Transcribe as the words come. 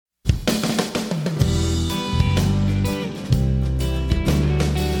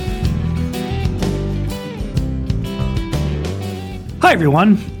Hi,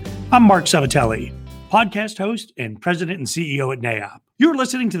 everyone. I'm Marc Savatelli, podcast host and president and CEO at NAIOP. You're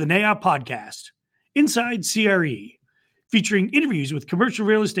listening to the NAIOP podcast, Inside CRE, featuring interviews with commercial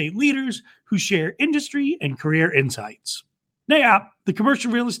real estate leaders who share industry and career insights. NAIOP, the Commercial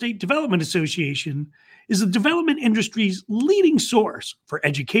Real Estate Development Association, is the development industry's leading source for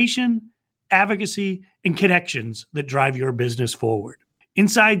education, advocacy, and connections that drive your business forward.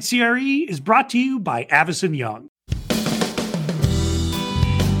 Inside CRE is brought to you by Avison Young.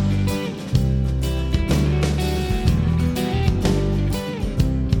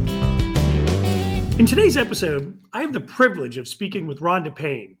 In today's episode, I have the privilege of speaking with Rhonda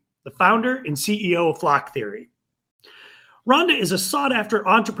Payne, the founder and CEO of Flock Theory. Rhonda is a sought-after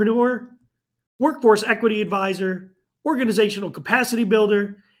entrepreneur, workforce equity advisor, organizational capacity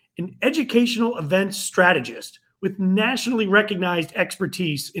builder, and educational events strategist with nationally recognized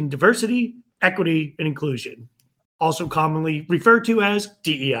expertise in diversity, equity, and inclusion, also commonly referred to as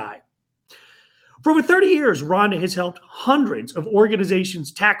DEI. For over 30 years, Rhonda has helped hundreds of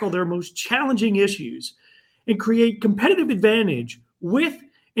organizations tackle their most challenging issues and create competitive advantage with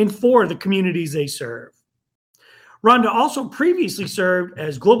and for the communities they serve. Rhonda also previously served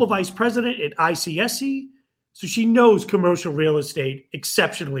as Global Vice President at ICSC, so she knows commercial real estate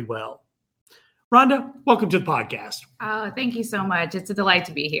exceptionally well. Rhonda, welcome to the podcast. Oh, thank you so much. It's a delight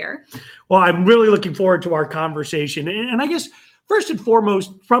to be here. Well, I'm really looking forward to our conversation. And I guess first and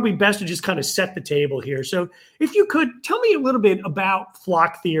foremost, probably best to just kind of set the table here. So if you could tell me a little bit about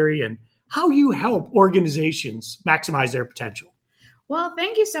Flock Theory and how you help organizations maximize their potential. Well,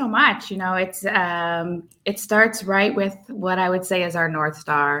 thank you so much. It starts right with what I would say is our North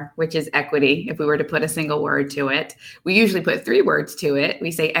Star, which is equity. If we were to put a single word to it, we usually put 3 words to it.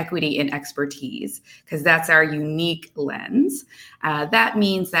 We say equity and expertise because that's our unique lens. That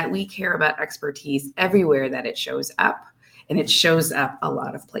means that we care about expertise everywhere that it shows up. And it shows up a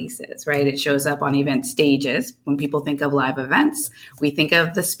lot of places, right? It shows up on event stages. When people think of live events, we think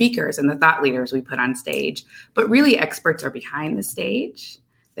of the speakers and the thought leaders we put on stage. But really, experts are behind the stage.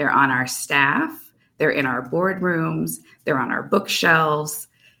 They're on our staff. They're in our boardrooms. They're on our bookshelves,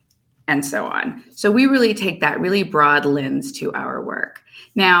 and so on. So we really take that really broad lens to our work.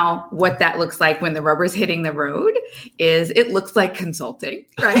 Now, what that looks like when the rubber's hitting the road is it looks like consulting,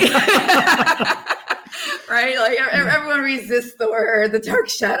 right? Right? Like everyone resists the word, the dark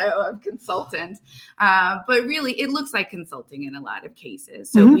shadow of consultant. But really, it looks like consulting in a lot of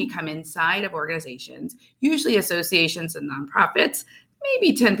cases. So we come inside of organizations, usually associations and nonprofits.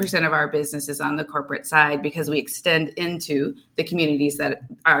 Maybe 10% of our business is on the corporate side because we extend into the communities that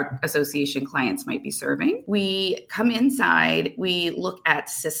our association clients might be serving. We come inside, we look at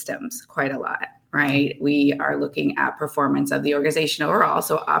systems quite a lot. Right? We are looking at performance of the organization overall,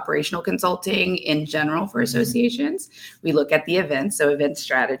 so operational consulting in general for associations. We look at the events, so event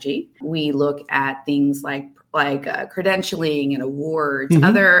strategy. We look at things like credentialing and awards,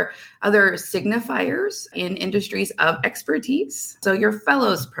 other signifiers in industries of expertise. So your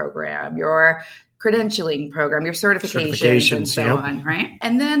fellows program, your credentialing program, your certifications and so on, right?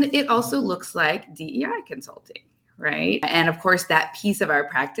 And then it also looks like DEI consulting. Right. And of course, that piece of our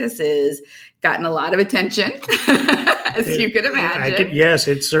practice has gotten a lot of attention, as you could imagine. Yes,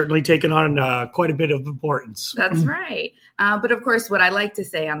 it's certainly taken on quite a bit of importance. That's right. But of course, what I like to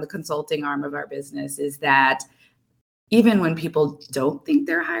say on the consulting arm of our business is that even when people don't think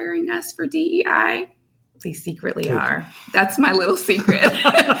they're hiring us for DEI, they secretly are. That's my little secret,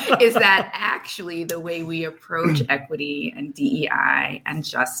 is that actually the way we approach equity and DEI and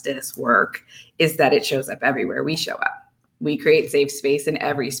justice work is that it shows up everywhere we show up. We create safe space in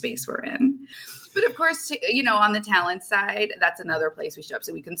every space we're in. But of course, on the talent side, that's another place we show up.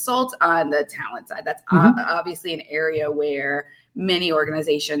 So we consult on the talent side. That's obviously an area where many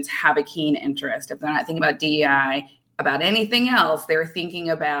organizations have a keen interest. If they're not thinking about DEI, about anything else, they're thinking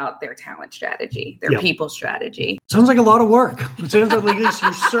about their talent strategy, their people strategy. Sounds like a lot of work. It sounds like you're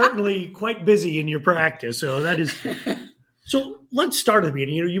certainly quite busy in your practice. So that is. So let's start at the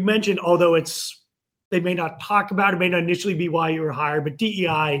beginning. You mentioned, although they may not talk about it, may not initially be why you were hired, but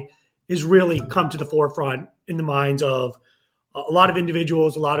DEI has really come to the forefront in the minds of a lot of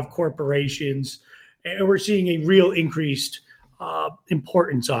individuals, a lot of corporations, and we're seeing a real increased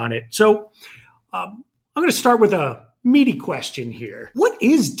importance on it. So I'm going to start with a meaty question here. What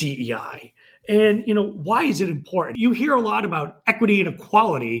is DEI? And, why is it important? You hear a lot about equity and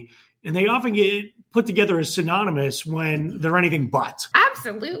equality, and they often get put together as synonymous when they're anything but.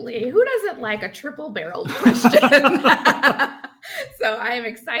 Absolutely. Who doesn't like a triple-barreled question? So I am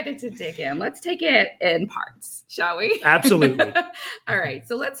excited to dig in. Let's take it in parts, shall we? Absolutely. All right.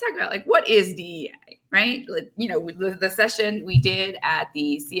 So let's talk about what is DEI? right? The session we did at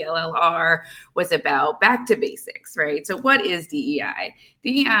the CLLR was about back to basics, right? So what is DEI?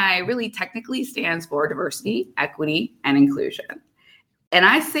 DEI really technically stands for diversity, equity, and inclusion. And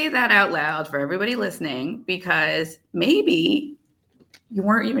I say that out loud for everybody listening because maybe you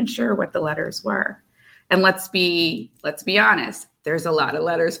weren't even sure what the letters were. And let's be honest, there's a lot of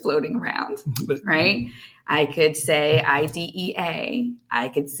letters floating around, right? I could say IDEA. I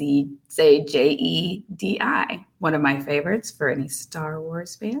could say JEDI. One of my favorites for any Star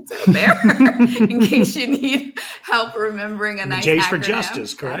Wars fans out there, in case you need help remembering a nice J's acronym. For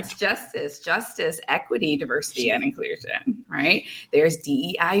justice, correct? That's justice, equity, diversity, and inclusion, right? There's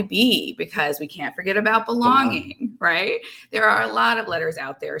DEIB because we can't forget about belonging, right? There are a lot of letters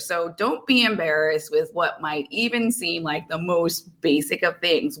out there. So don't be embarrassed with what might even seem like the most basic of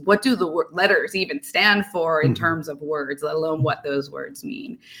things. What do the letters even stand for in terms of words, let alone what those words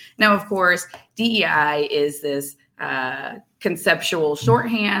mean? Now, of course, DEI is this conceptual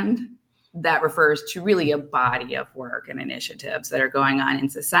shorthand that refers to really a body of work and initiatives that are going on in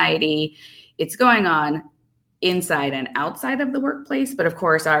society. It's going on inside and outside of the workplace. But of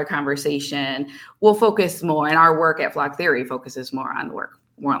course, our conversation will focus more, and our work at Flock Theory focuses more on the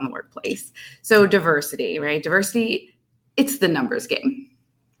workplace. So diversity, right? Diversity, it's the numbers game,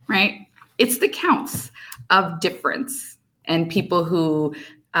 right? It's the counts of difference and people who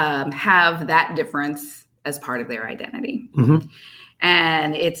have that difference as part of their identity. Mm-hmm.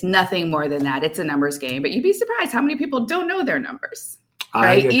 And it's nothing more than that. It's a numbers game, but you'd be surprised how many people don't know their numbers,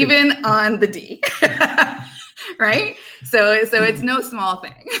 right? Even on the D, right? So it's no small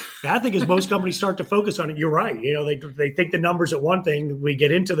thing. I think as most companies start to focus on it, you're right. They think the numbers at one thing, we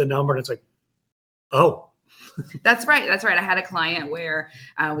get into the number and it's like, oh. That's right. I had a client where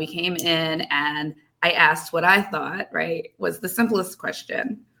we came in and I asked what I thought, right, was the simplest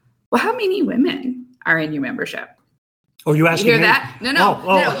question. Well, how many women are in your membership? Oh, you asking You hear me? that? No,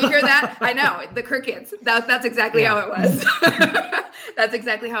 you hear that? I know, the crickets. That's exactly how it was. That's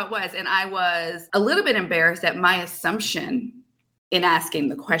exactly how it was. And I was a little bit embarrassed at my assumption in asking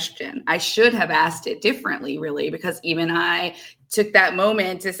the question. I should have asked it differently, really, because even I took that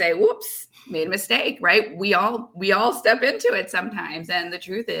moment to say, whoops, made a mistake, right? We all step into it sometimes. And the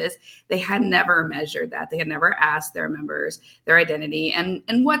truth is they had never measured that. They had never asked their members their identity. And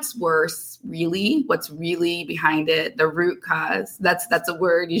what's worse, really, what's really behind it, the root cause, that's a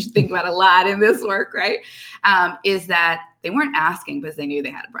word you should think about a lot in this work, right? Is that they weren't asking because they knew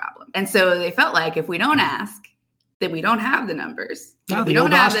they had a problem. And so they felt like if we don't ask, then we don't have the numbers. If we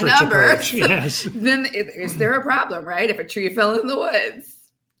don't have the numbers, yes. Then is there a problem, right? If a tree fell in the woods,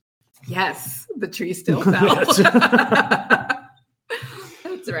 yes, the tree still fell.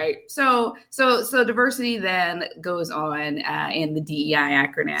 That's right. So diversity then goes on in the DEI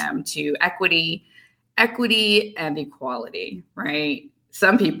acronym to equity, and equality, right?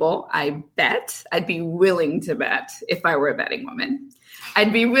 Some people, I'd be willing to bet, if I were a betting woman,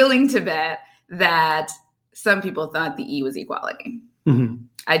 I'd be willing to bet that some people thought the E was equality. Mm-hmm.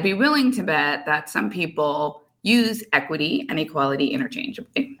 I'd be willing to bet that some people use equity and equality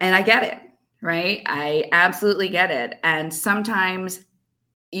interchangeably. And I get it, right? I absolutely get it. And sometimes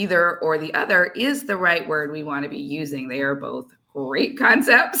either or the other is the right word we want to be using. They are both great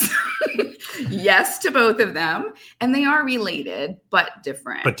concepts. Yes to both of them. And they are related, but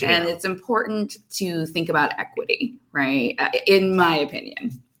different. And it's important to think about equity, right? In my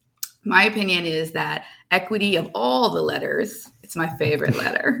opinion. My opinion is that equity of all the letters, it's my favorite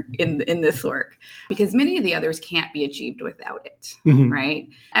letter in this work, because many of the others can't be achieved without it, mm-hmm. right?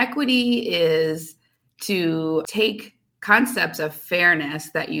 Equity is to take concepts of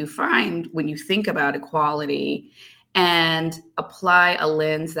fairness that you find when you think about equality and apply a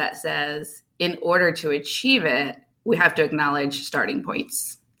lens that says, in order to achieve it, we have to acknowledge starting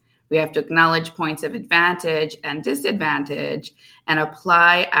points. We have to acknowledge points of advantage and disadvantage and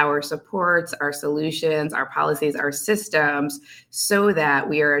apply our supports, our solutions, our policies, our systems so that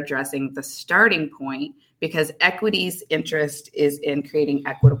we are addressing the starting point, because equity's interest is in creating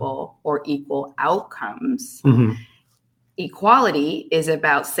equitable or equal outcomes. Mm-hmm. Equality is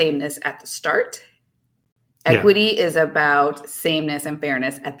about sameness at the start. Equity is about sameness and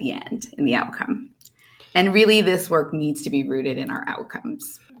fairness at the end in the outcome. And really, this work needs to be rooted in our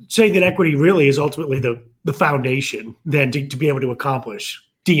outcomes. Saying that equity really is ultimately the foundation then to be able to accomplish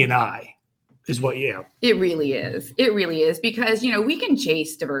D&I is what, It really is. It really is, because, we can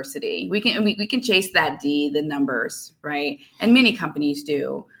chase diversity. We can chase that D, the numbers, right? And many companies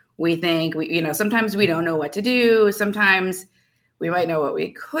do. We think, sometimes we don't know what to do. Sometimes We might know what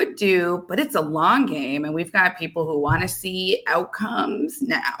we could do, but it's a long game. And we've got people who want to see outcomes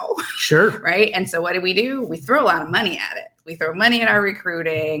now. Sure. Right. And so what do? We throw a lot of money at it. We throw money at our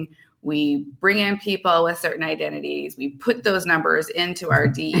recruiting. We bring in people with certain identities. We put those numbers into our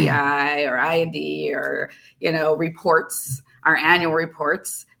DEI or I&D or, reports, our annual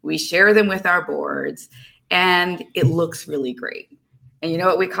reports. We share them with our boards, and it looks really great. And you know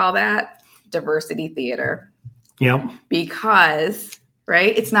what we call that? Diversity theater. Yep. Because,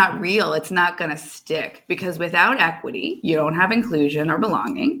 right, it's not real. It's not going to stick, because without equity, you don't have inclusion or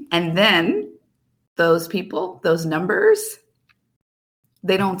belonging. And then those people, those numbers,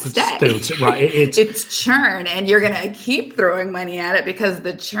 they don't stay. Right. It's churn, and you're going to keep throwing money at it because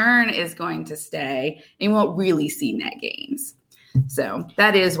the churn is going to stay, and you won't really see net gains. So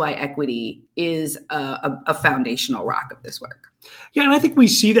that is why equity is a foundational rock of this work. Yeah, and I think we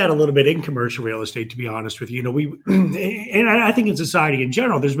see that a little bit in commercial real estate, to be honest with you. And I think in society in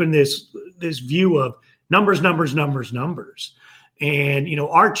general, there's been this view of numbers. And,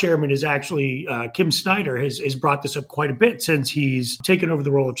 our chairman is actually, Kim Snyder has brought this up quite a bit since he's taken over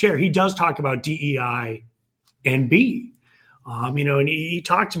the role of chair. He does talk about DEI and B. And he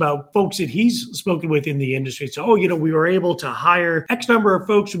talks about folks that he's spoken with in the industry. So, we were able to hire X number of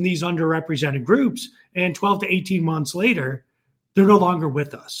folks from these underrepresented groups, and 12 to 18 months later, they're no longer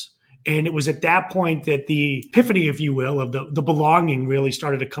with us. And it was at that point that the epiphany, if you will, of the belonging really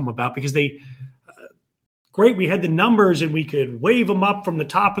started to come about, because great, we had the numbers and we could wave them up from the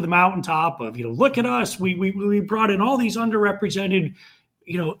top of the mountaintop of, look at us. We brought in all these underrepresented,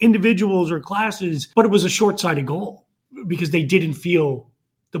 individuals or classes, but it was a short-sighted goal because they didn't feel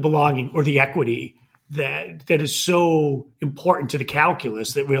the belonging or the equity that is so important to the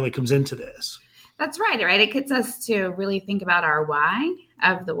calculus that really comes into this. That's right. It gets us to really think about our why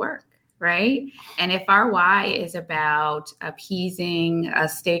of the work, right? And if our why is about appeasing a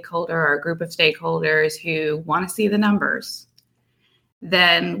stakeholder or a group of stakeholders who want to see the numbers,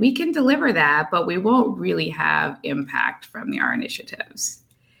 then we can deliver that, but we won't really have impact from our initiatives.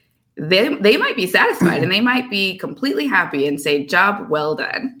 They might be satisfied and they might be completely happy and say, job well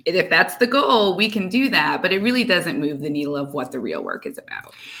done. And if that's the goal, we can do that, but it really doesn't move the needle of what the real work is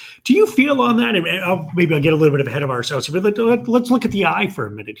about. Do you feel on that? And maybe I'll get a little bit ahead of ourselves, but let's look at the eye for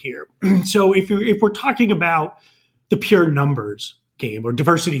a minute here. So if we're talking about the pure numbers game or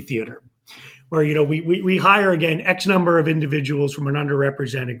diversity theater, where we hire again X number of individuals from an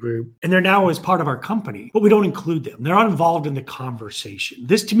underrepresented group, and they're now as part of our company, but we don't include them. They're not involved in the conversation.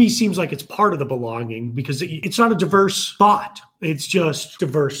 This to me seems like it's part of the belonging, because it's not a diverse thought. It's just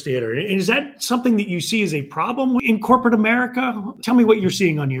diverse theater. And is that something that you see as a problem in corporate America? Tell me what you're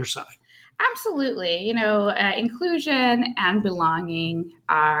seeing on your side. Absolutely. Inclusion and belonging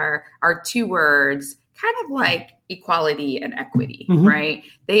are two words, kind of like equality and equity, right?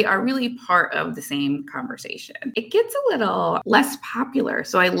 They are really part of the same conversation. It gets a little less popular.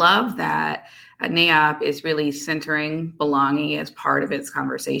 So I love that NAIOP is really centering belonging as part of its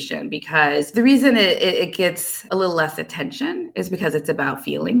conversation, because the reason it gets a little less attention is because it's about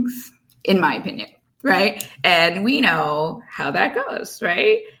feelings, in my opinion. Right. And we know how that goes,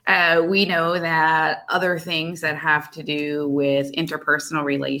 right? We know that other things that have to do with interpersonal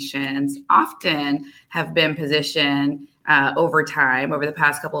relations often have been positioned over time, over the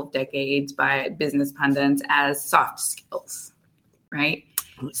past couple of decades, by business pundits as soft skills, right?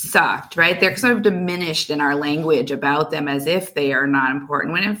 Soft, right? They're sort of diminished in our language about them as if they are not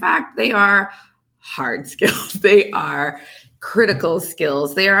important, when in fact they are hard skills. They are critical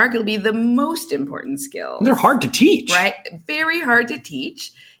skills. They are arguably the most important skills. They're hard to teach. Right? Very hard to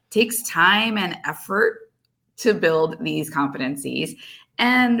teach. Takes time and effort to build these competencies.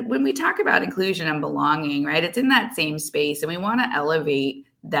 And when we talk about inclusion and belonging, right, it's in that same space. And we want to elevate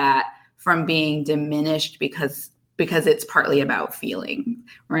that from being diminished because it's partly about feeling,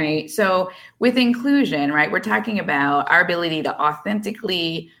 right? So with inclusion, right, we're talking about our ability to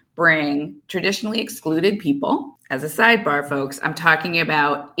authentically bring traditionally excluded people. As a sidebar, folks, I'm talking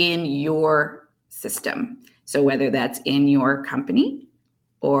about in your system. So whether that's in your company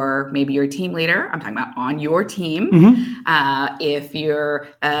or maybe your team leader, I'm talking about on your team. If you're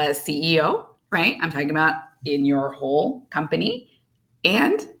a CEO, right, I'm talking about in your whole company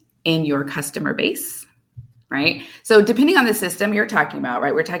and in your customer base, right? So depending on the system you're talking about,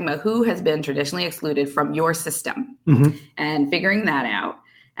 right, we're talking about who has been traditionally excluded from your system and figuring that out.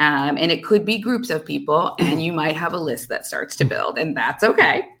 And it could be groups of people, and you might have a list that starts to build, and that's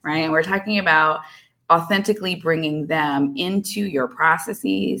okay, right? And we're talking about authentically bringing them into your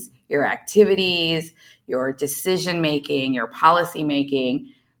processes, your activities, your decision-making, your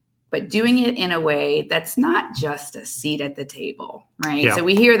policy-making, but doing it in a way that's not just a seat at the table, right? Yeah. So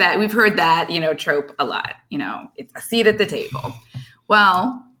we've heard that, trope a lot, it's a seat at the table.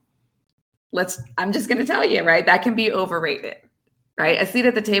 Well, I'm just going to tell you, right? That can be overrated, right? A seat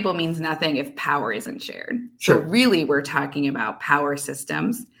at the table means nothing if power isn't shared. Sure. So really we're talking about power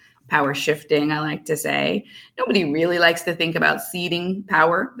systems, power shifting, I like to say. Nobody really likes to think about ceding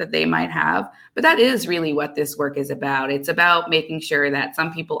power that they might have, but that is really what this work is about. It's about making sure that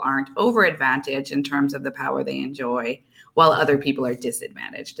some people aren't over-advantaged in terms of the power they enjoy, while other people are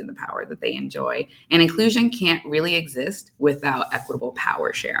disadvantaged in the power that they enjoy. And inclusion can't really exist without equitable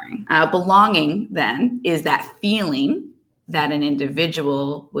power sharing. Belonging, then, is that feeling that an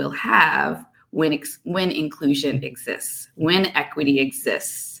individual will have when inclusion exists, when equity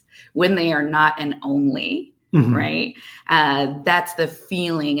exists, when they are not an only, right? That's the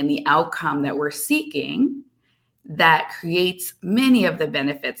feeling and the outcome that we're seeking that creates many of the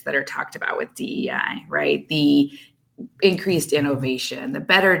benefits that are talked about with DEI, right? The increased innovation, the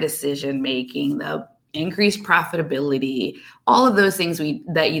better decision-making, the increased profitability, all of those things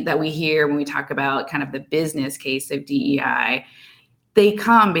that we hear when we talk about kind of the business case of DEI, they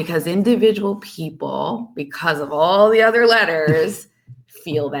come because individual people, because of all the other letters,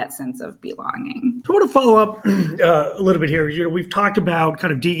 feel that sense of belonging. I want to follow up a little bit here. We've talked about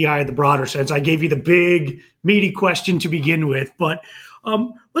kind of DEI in the broader sense. I gave you the big, meaty question to begin with, but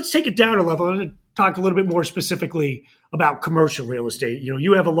let's take it down a level and talk a little bit more specifically about commercial real estate.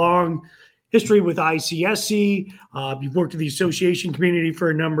 You have a long history with ICSC. You've worked with the association community for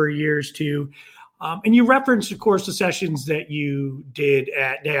a number of years too. And you referenced, of course, the sessions that you did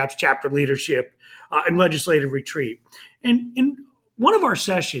at NAIOP's chapter leadership and legislative retreat. And in one of our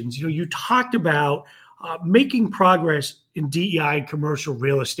sessions, you talked about making progress in DEI and commercial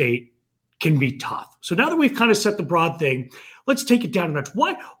real estate can be tough. So now that we've kind of set the broad thing, let's take it down a notch.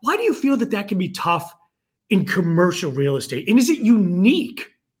 Why do you feel that can be tough in commercial real estate? And is it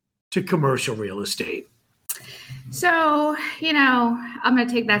unique to commercial real estate? So, I'm going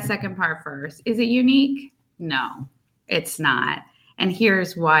to take that second part first. Is it unique? No, it's not. And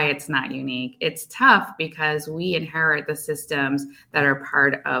here's why it's not unique. It's tough because we inherit the systems that are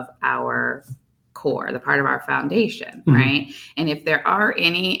part of our core, the part of our foundation, right? And if there are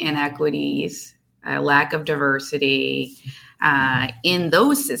any inequities, lack of diversity in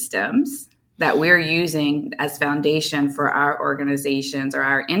those systems that we're using as foundation for our organizations or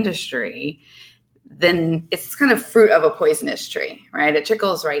our industry, then it's kind of fruit of a poisonous tree, right? It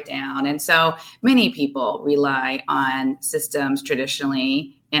trickles right down. And so many people rely on systems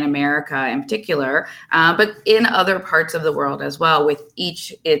traditionally in America in particular, but in other parts of the world as well, with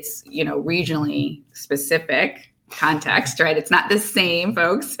each its, regionally specific context, right? It's not the same,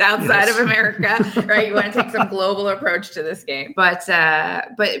 folks, outside of America, right? You want to take some global approach to this game. But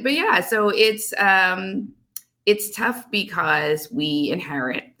yeah, so it's tough because we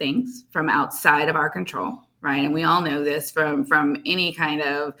inherit things from outside of our control, right? And we all know this from any kind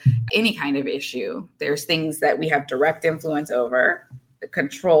of issue. There's things that we have direct influence over,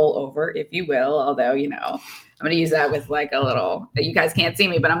 control over, if you will, although, I'm going to use that with like a little, you guys can't see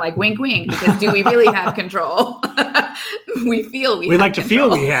me, but I'm like, wink, wink, because do we really have control? We feel we like to feel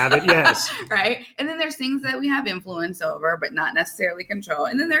we have it, yes. Right? And then there's things that we have influence over, but not necessarily control.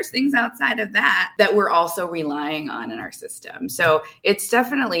 And then there's things outside of that we're also relying on in our system. So it's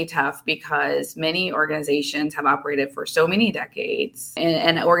definitely tough because many organizations have operated for so many decades,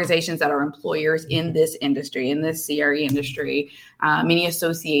 and organizations that are employers in this industry, in this CRE industry, many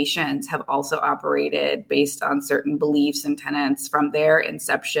associations have also operated based on certain beliefs and tenets from their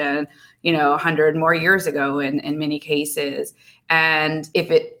inception, 100 more years ago in many cases. And if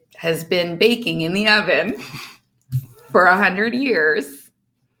it has been baking in the oven for 100 years,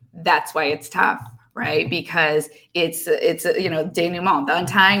 that's why it's tough, right? Because it's denouement, the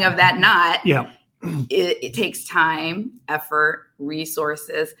untying of that knot. Yeah. It takes time, effort,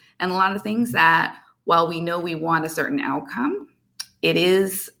 resources, and a lot of things that, while we know we want a certain outcome, it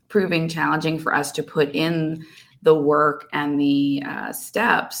is proving challenging for us to put in the work and the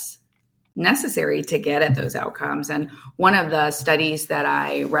steps necessary to get at those outcomes. And one of the studies that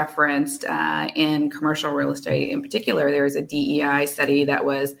I referenced in commercial real estate in particular, there was a DEI study that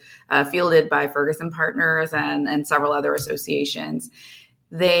was fielded by Ferguson Partners and several other associations.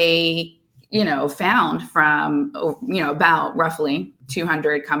 They found from, about roughly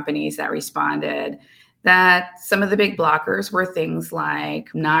 200 companies that responded, that some of the big blockers were things like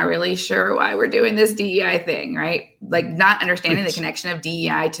not really sure why we're doing this DEI thing, right? Like not understanding the connection of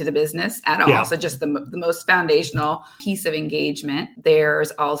DEI to the business at all. Yeah. So just the most foundational piece of engagement. There's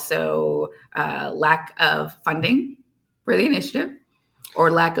also lack of funding for the initiative.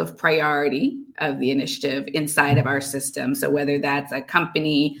 or lack of priority of the initiative inside of our system. So whether that's a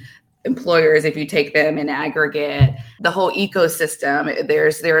company, employers, if you take them in aggregate, the whole ecosystem,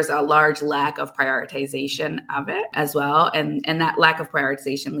 there's a large lack of prioritization of it as well. And that lack of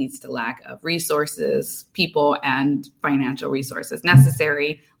prioritization leads to lack of resources, people and financial resources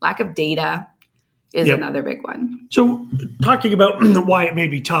necessary. Lack of data is another big one. So talking about why it may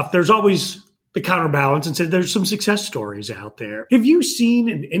be tough, there's always the counterbalance and said there's some success stories out there. Have you seen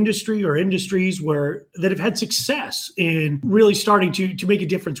an industry or industries that have had success in really starting to make a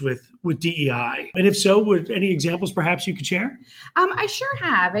difference with DEI? And if so, would any examples perhaps you could share? I sure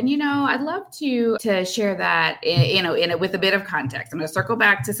have. And, I'd love to share that, with a bit of context. I'm going to circle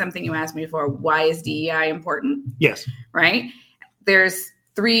back to something you asked me before. Why is DEI important? Yes. Right? There's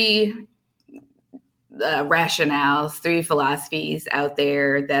three rationales, three philosophies out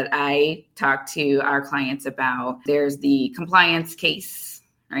there that I talk to our clients about. There's the compliance case,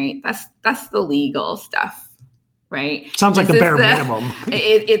 right? That's the legal stuff, right? Sounds like the bare minimum.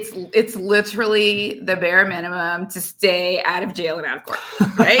 It's literally the bare minimum to stay out of jail and out of court,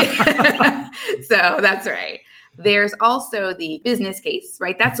 right? So that's right. There's also the business case,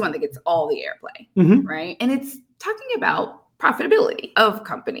 right? That's the one that gets all the airplay, right? And it's talking about profitability of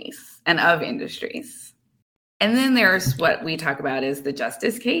companies and of industries. And then there's what we talk about is the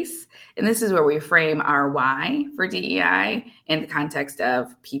justice case. And this is where we frame our why for DEI in the context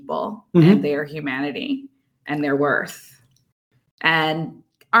of people and their humanity and their worth. And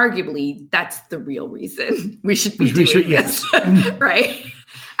arguably, that's the real reason we should be doing this, right?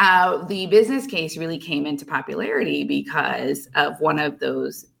 The business case really came into popularity because of one of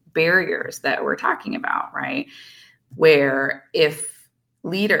those barriers that we're talking about, right? Where if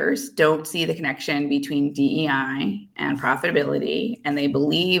leaders don't see the connection between DEI and profitability, and they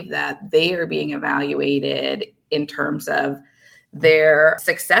believe that they are being evaluated in terms of their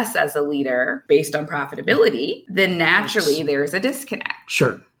success as a leader based on profitability, then naturally there's a disconnect.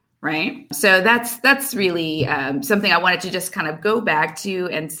 Sure. Right. So that's really something I wanted to just kind of go back to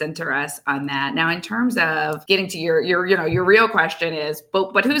and center us on that. Now, in terms of getting to your real question is,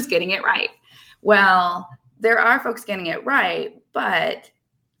 but who's getting it right? Well, there are folks getting it right, but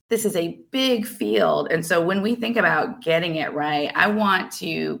this is a big field. And so when we think about getting it right, I want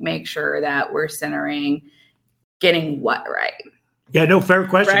to make sure that we're centering getting what right. Yeah, no, fair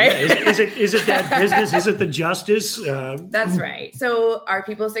question. Right? Is it that business? Is it the justice? That's right. So are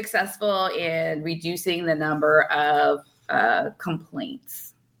people successful in reducing the number of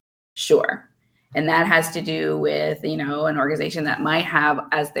complaints? Sure. And that has to do with, an organization that might have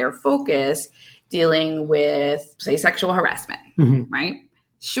as their focus dealing with, say, sexual harassment, right?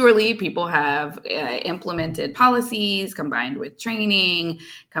 Surely people have implemented policies combined with training,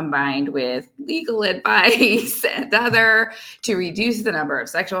 combined with legal advice and other to reduce the number of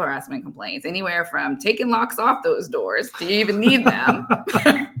sexual harassment complaints, anywhere from taking locks off those doors. Do you even need them?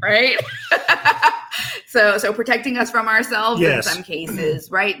 Right? So protecting us from ourselves in some cases,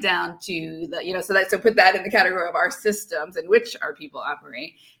 right down to the, so put that in the category of our systems in which our people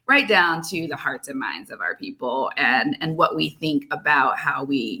operate, right down to the hearts and minds of our people and what we think about how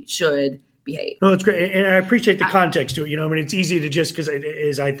we should behave. No, that's great. And I appreciate the context to it. It's easy to just, because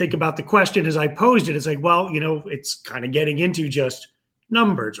as I think about the question, as I posed it, it's like, well, it's kind of getting into just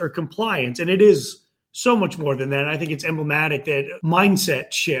numbers or compliance. And it is so much more than that. I think it's emblematic that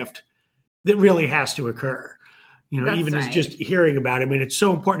mindset shift that really has to occur. Even as just hearing about it, it's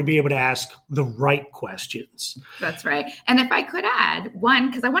so important to be able to ask the right questions. That's right. And if I could add one,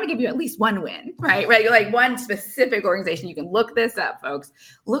 because I want to give you at least one win, right? Like one specific organization. You can look this up, folks.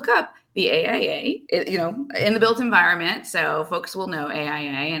 Look up the AIA, in the built environment. So folks will know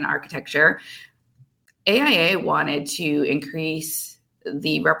AIA and architecture. AIA wanted to increase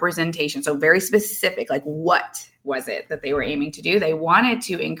the representation. So very specific, like what was it that they were aiming to do? They wanted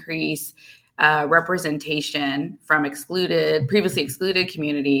to increase representation from previously excluded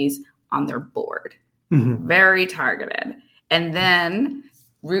communities on their board. Very targeted. And then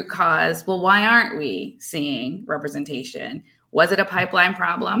root cause, well, why aren't we seeing representation? Was it a pipeline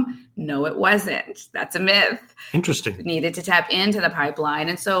problem? No, it wasn't. That's a myth. Interesting. We needed to tap into the pipeline.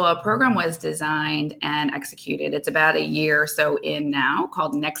 And so a program was designed and executed. It's about a year or so in now,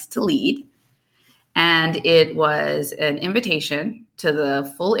 called Next to Lead. And it was an invitation to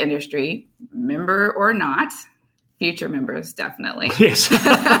the full industry, member or not, future members definitely. Yes.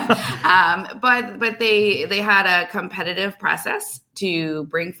 But they had a competitive process to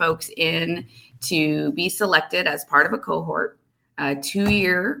bring folks in to be selected as part of a cohort, a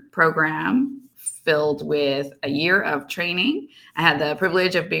 2-year program filled with a year of training. I had the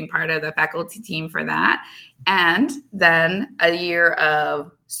privilege of being part of the faculty team for that. And then a year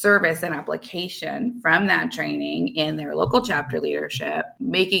of service and application from that training in their local chapter leadership,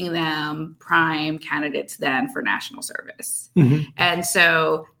 making them prime candidates then for national service. Mm-hmm. And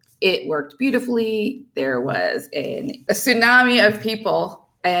so it worked beautifully. There was a tsunami of people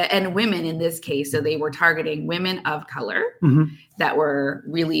and women in this case. So they were targeting women of color that were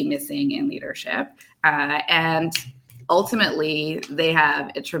really missing in leadership. And ultimately, they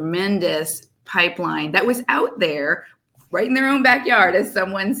have a tremendous pipeline that was out there right in their own backyard, as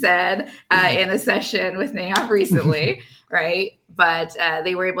someone said in a session with NAIOP recently, right? But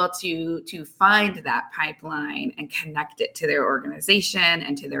they were able to find that pipeline and connect it to their organization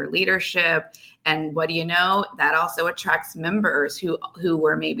and to their leadership. And what do you know? That also attracts members who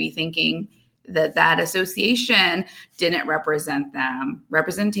were maybe thinking that association didn't represent them.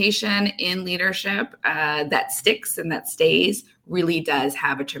 Representation in leadership that sticks and that stays really does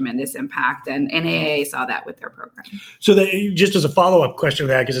have a tremendous impact. And NAA saw that with their program. So just as a follow-up question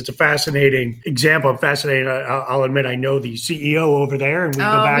to that, because it's a fascinating example, I'll admit I know the CEO over there, and we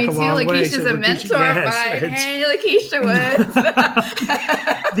go back a long way. Lakeisha's a mentor of mine. Hey, Lakeisha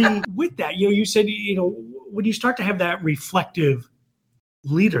Woods. With that, you said, when you start to have that reflective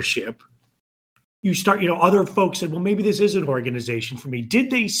leadership, you start, other folks said, well, maybe this is an organization for me. Did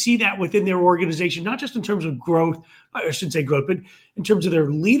they see that within their organization, not just in terms of growth, I shouldn't say growth, but in terms of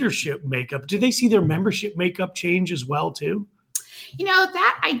their leadership makeup? Did they see their membership makeup change as well, too?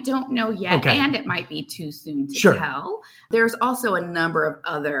 That I don't know yet, okay. And it might be too soon to tell. There's also a number of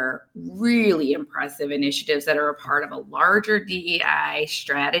other really impressive initiatives that are a part of a larger DEI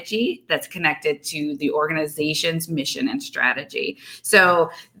strategy that's connected to the organization's mission and strategy. So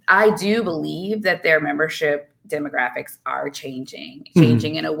I do believe that their membership demographics are changing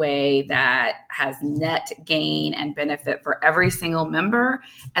in a way that has net gain and benefit for every single member,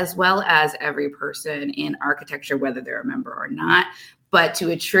 as well as every person in architecture, whether they're a member or not. But to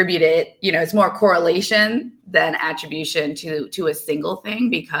attribute it, it's more correlation than attribution to a single thing,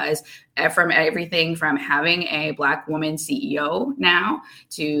 because from everything from having a Black woman CEO now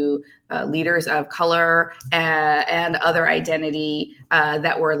to leaders of color and other identity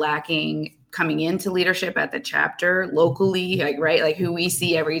that were lacking coming into leadership at the chapter locally, like who we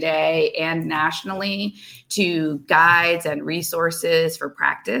see every day and nationally, to guides and resources for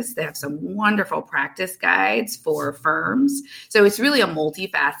practice. They have some wonderful practice guides for firms. So it's really a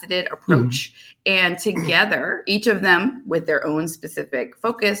multifaceted approach. And together, each of them with their own specific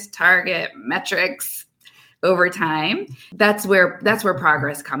focus, target, metrics, over time, that's where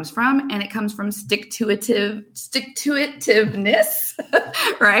progress comes from. And it comes from stick-to-itiveness,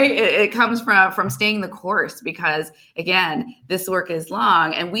 right? It comes from staying the course, because again, this work is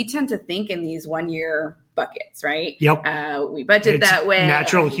long and we tend to think in these 1 year buckets, right? Yep. We budget it's that way,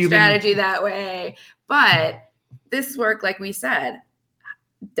 natural human strategy that way. But this work, like we said,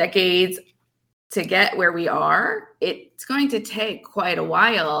 decades to get where we are, it's going to take quite a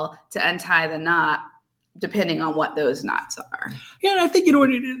while to untie the knot, depending on what those knots are. Yeah, and I think, it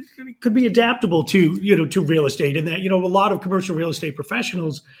could be adaptable to real estate, in that, a lot of commercial real estate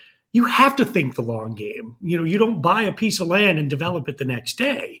professionals, you have to think the long game. You don't buy a piece of land and develop it the next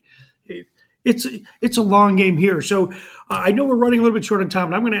day. It's a long game here. So I know we're running a little bit short on time,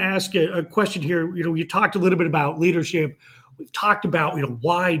 but I'm going to ask a question here. You talked a little bit about leadership. We've talked about,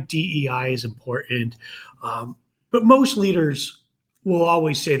 why DEI is important. But most leaders will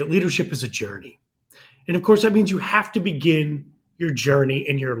always say that leadership is a journey. And of course, that means you have to begin your journey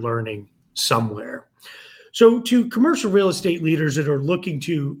and your learning somewhere. So to commercial real estate leaders that are looking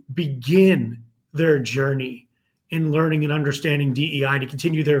to begin their journey in learning and understanding DEI to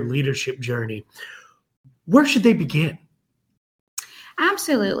continue their leadership journey, where should they begin?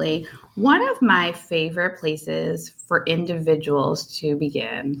 Absolutely. One of my favorite places for individuals to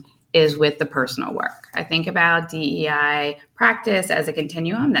begin is with the personal work. I think about DEI practice as a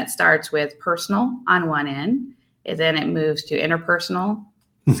continuum that starts with personal on one end, and then it moves to interpersonal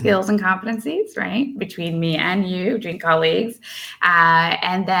skills and competencies, right? Between me and you, between colleagues.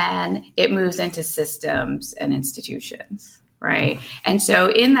 And then it moves into systems and institutions, right? And so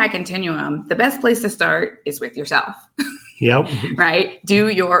in that continuum, the best place to start is with yourself. Yep. Right? Do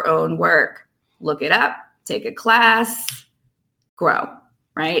your own work. Look it up, take a class, grow.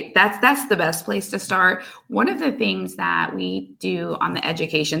 Right? That's the best place to start. One of the things that we do on the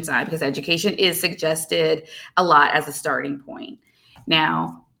education side, because education is suggested a lot as a starting point.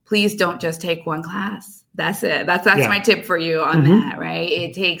 Now, please don't just take one class. That's it. That's my tip for you on that, right?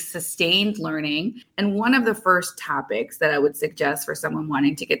 It takes sustained learning. And one of the first topics that I would suggest for someone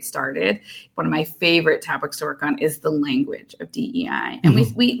wanting to get started, one of my favorite topics to work on is the language of DEI. And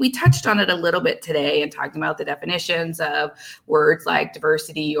we touched on it a little bit today and talking about the definitions of words like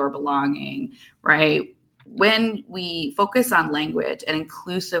diversity or belonging, right? When we focus on language and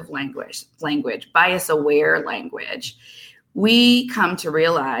inclusive language, bias-aware language, we come to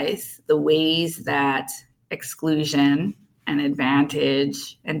realize the ways that exclusion and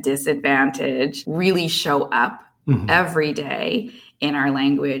advantage and disadvantage really show up every day in our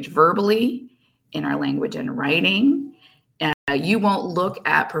language verbally, in our language in writing. You won't look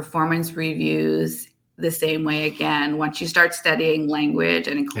at performance reviews the same way again. Once you start studying language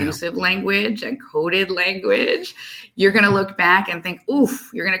and inclusive language and coded language, you're going to look back and think,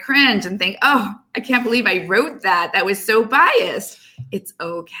 oof, you're going to cringe and think, oh, I can't believe I wrote that. That was so biased. It's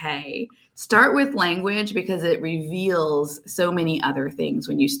okay. Start with language because it reveals so many other things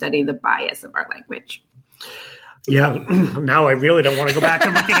when you study the bias of our language. Yeah. Now I really don't want to go back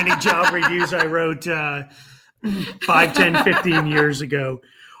and look at any job reviews I wrote 5, 10, 15 years ago.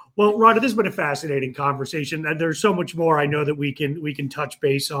 Well, Rhonda, this has been a fascinating conversation. And there's so much more I know that we can touch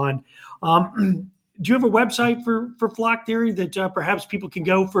base on. Do you have a website for Flock Theory that perhaps people can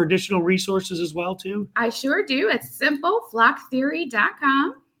go for additional resources as well, too? I sure do. It's simple,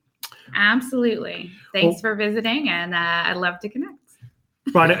 flocktheory.com. Absolutely. Thanks for visiting, and I'd love to connect.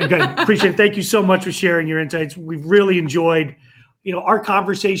 Rhonda, again, appreciate it. Thank you so much for sharing your insights. We've really enjoyed, our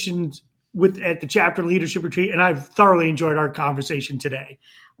conversations at the chapter leadership retreat, and I've thoroughly enjoyed our conversation today.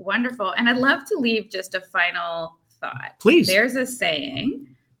 Wonderful. And I'd love to leave just a final thought. Please. There's a saying,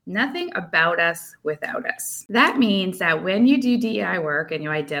 nothing about us without us. That means that when you do DEI work and you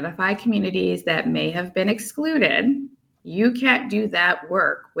identify communities that may have been excluded, you can't do that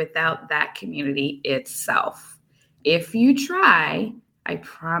work without that community itself. If you try, I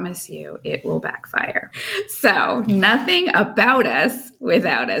promise you it will backfire. So nothing about us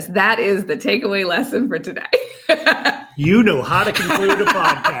without us. That is the takeaway lesson for today. You know how to conclude a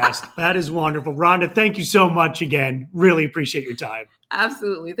podcast. That is wonderful. Rhonda, thank you so much again. Really appreciate your time.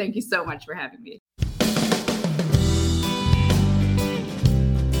 Absolutely. Thank you so much for having me.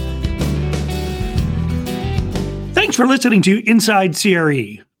 Thanks for listening to Inside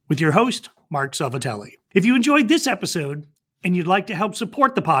CRE with your host, Marc Salvatelli. If you enjoyed this episode and you'd like to help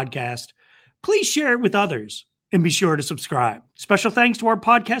support the podcast, please share it with others and be sure to subscribe. Special thanks to our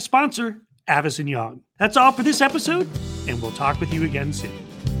podcast sponsor, Avison Young. That's all for this episode, and we'll talk with you again soon.